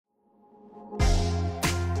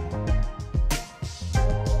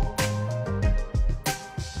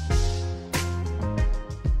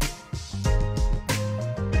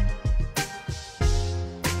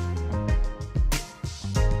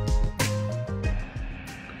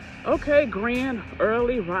Okay, grand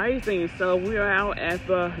early rising. So we're out at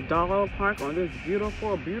the dog park on this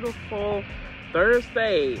beautiful, beautiful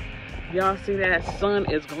Thursday. Y'all see that sun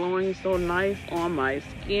is glowing so nice on my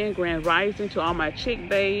skin. Grand rising to all my chick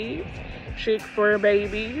babes, chick fur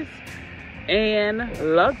babies, and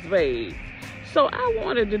Lux babes. So I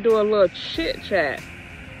wanted to do a little chit chat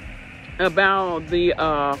about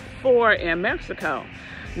the four in Mexico.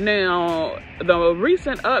 Now, the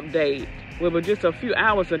recent update, it was just a few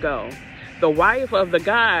hours ago, the wife of the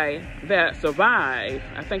guy that survived,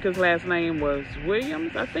 I think his last name was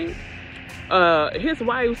Williams, I think. His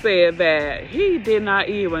wife said that he did not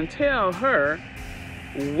even tell her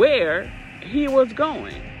where he was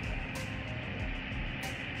going.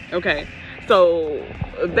 Okay, so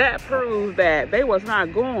that proves that they was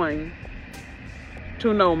not going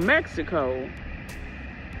to no Mexico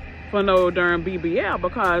for no darn BBL,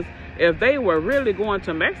 because if they were really going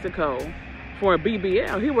to Mexico for a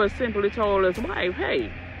BBL, he would simply told his wife,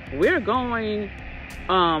 hey, we're going,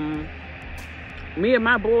 me and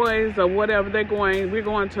my boys or whatever, we're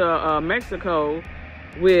going to Mexico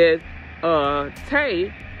with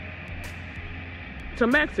Tay to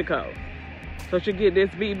Mexico so she get this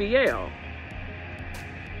BBL.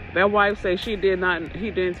 That wife said he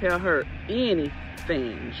didn't tell her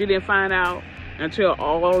anything. She didn't find out until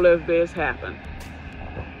all of this happened.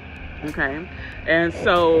 Okay, and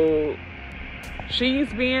so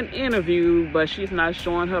she's being interviewed, but she's not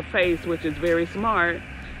showing her face, which is very smart.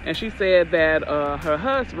 And she said that her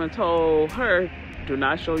husband told her, do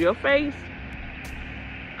not show your face,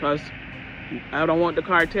 because I don't want the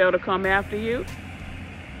cartel to come after you.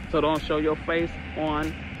 So don't show your face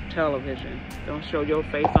on television. Don't show your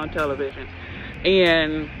face on television.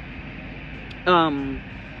 And I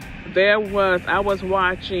was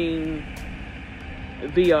watching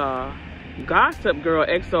the Gossip Girl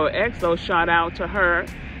XOXO, shout out to her,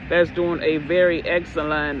 that's doing a very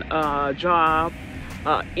excellent job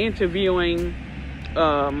interviewing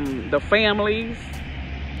the families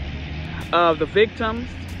of the victims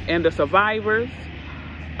and the survivors.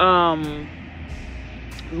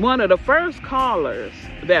 One of the first callers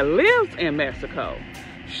that lives in Mexico,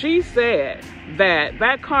 she said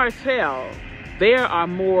that cartel, there are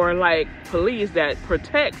more like police that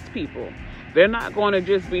protects people. They're not going to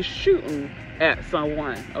just be shooting at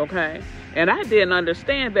someone, okay? And I didn't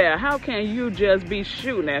understand that. How can you just be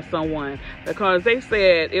shooting at someone? Because they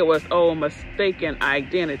said it was, mistaken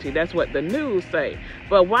identity. That's what the news say.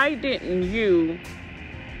 But why didn't you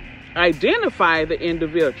identify the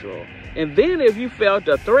individual? And then if you felt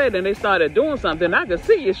a threat and they started doing something, I could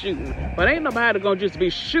see you shooting. But ain't nobody going to just be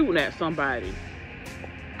shooting at somebody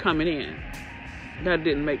coming in. That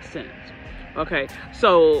didn't make sense. Okay,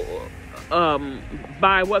 so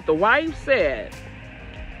by what the wife said,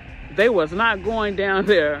 they was not going down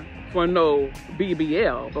there for no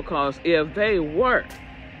BBL, because if they were,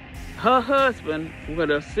 her husband would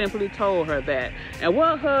have simply told her that. And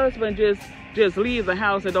what husband just leave the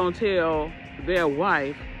house and don't tell their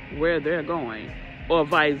wife where they're going, or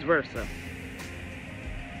vice versa?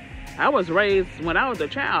 I was raised, when I was a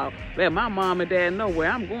child, let my mom and dad know where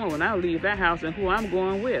I'm going when I leave that house and who I'm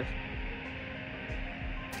going with.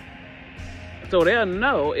 So they'll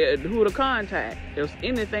know who to contact if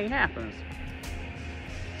anything happens.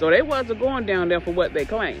 So they wasn't going down there for what they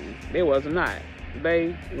claimed. They was not.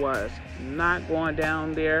 They was not going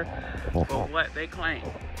down there for what they claimed.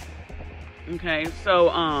 Okay, so,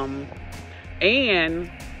 and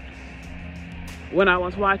when I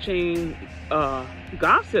was watching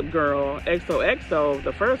Gossip Girl XOXO,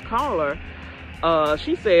 the first caller,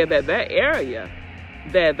 she said that area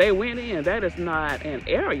that they went in, that is not an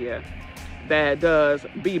area that does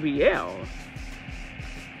BBLs.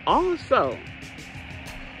 Also,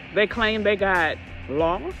 they claim they got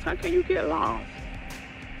lost. How can you get lost?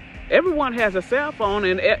 Everyone has a cell phone,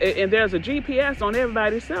 and there's a GPS on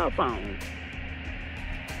everybody's cell phone.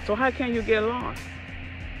 So how can you get lost?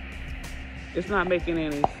 It's not making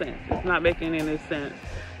any sense. It's not making any sense.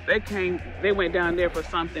 They went down there for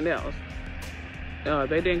something else.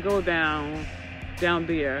 They didn't go down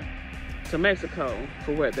there to Mexico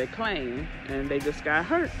for what they claim, and they just got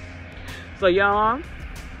hurt. So y'all,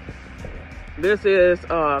 this is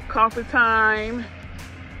coffee time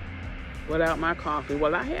without my coffee.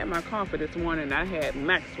 Well, I had my coffee this morning. I had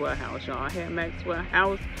Maxwell House, y'all. I had Maxwell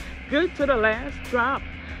House, good to the last drop.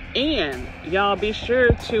 And y'all be sure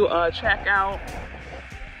to check out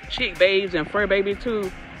Chick Babes and Fur Baby 2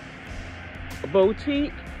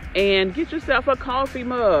 Boutique and get yourself a coffee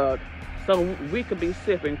mug. So we could be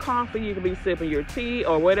sipping coffee, you could be sipping your tea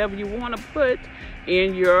or whatever you want to put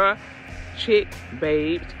in your Chick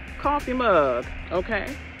Babes coffee mug,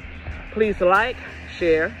 okay? Please like,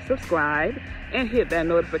 share, subscribe, and hit that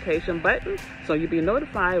notification button so you'll be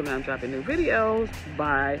notified when I'm dropping new videos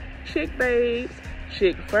by chick babes,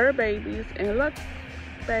 chick fur babies, and luck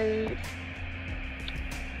babes.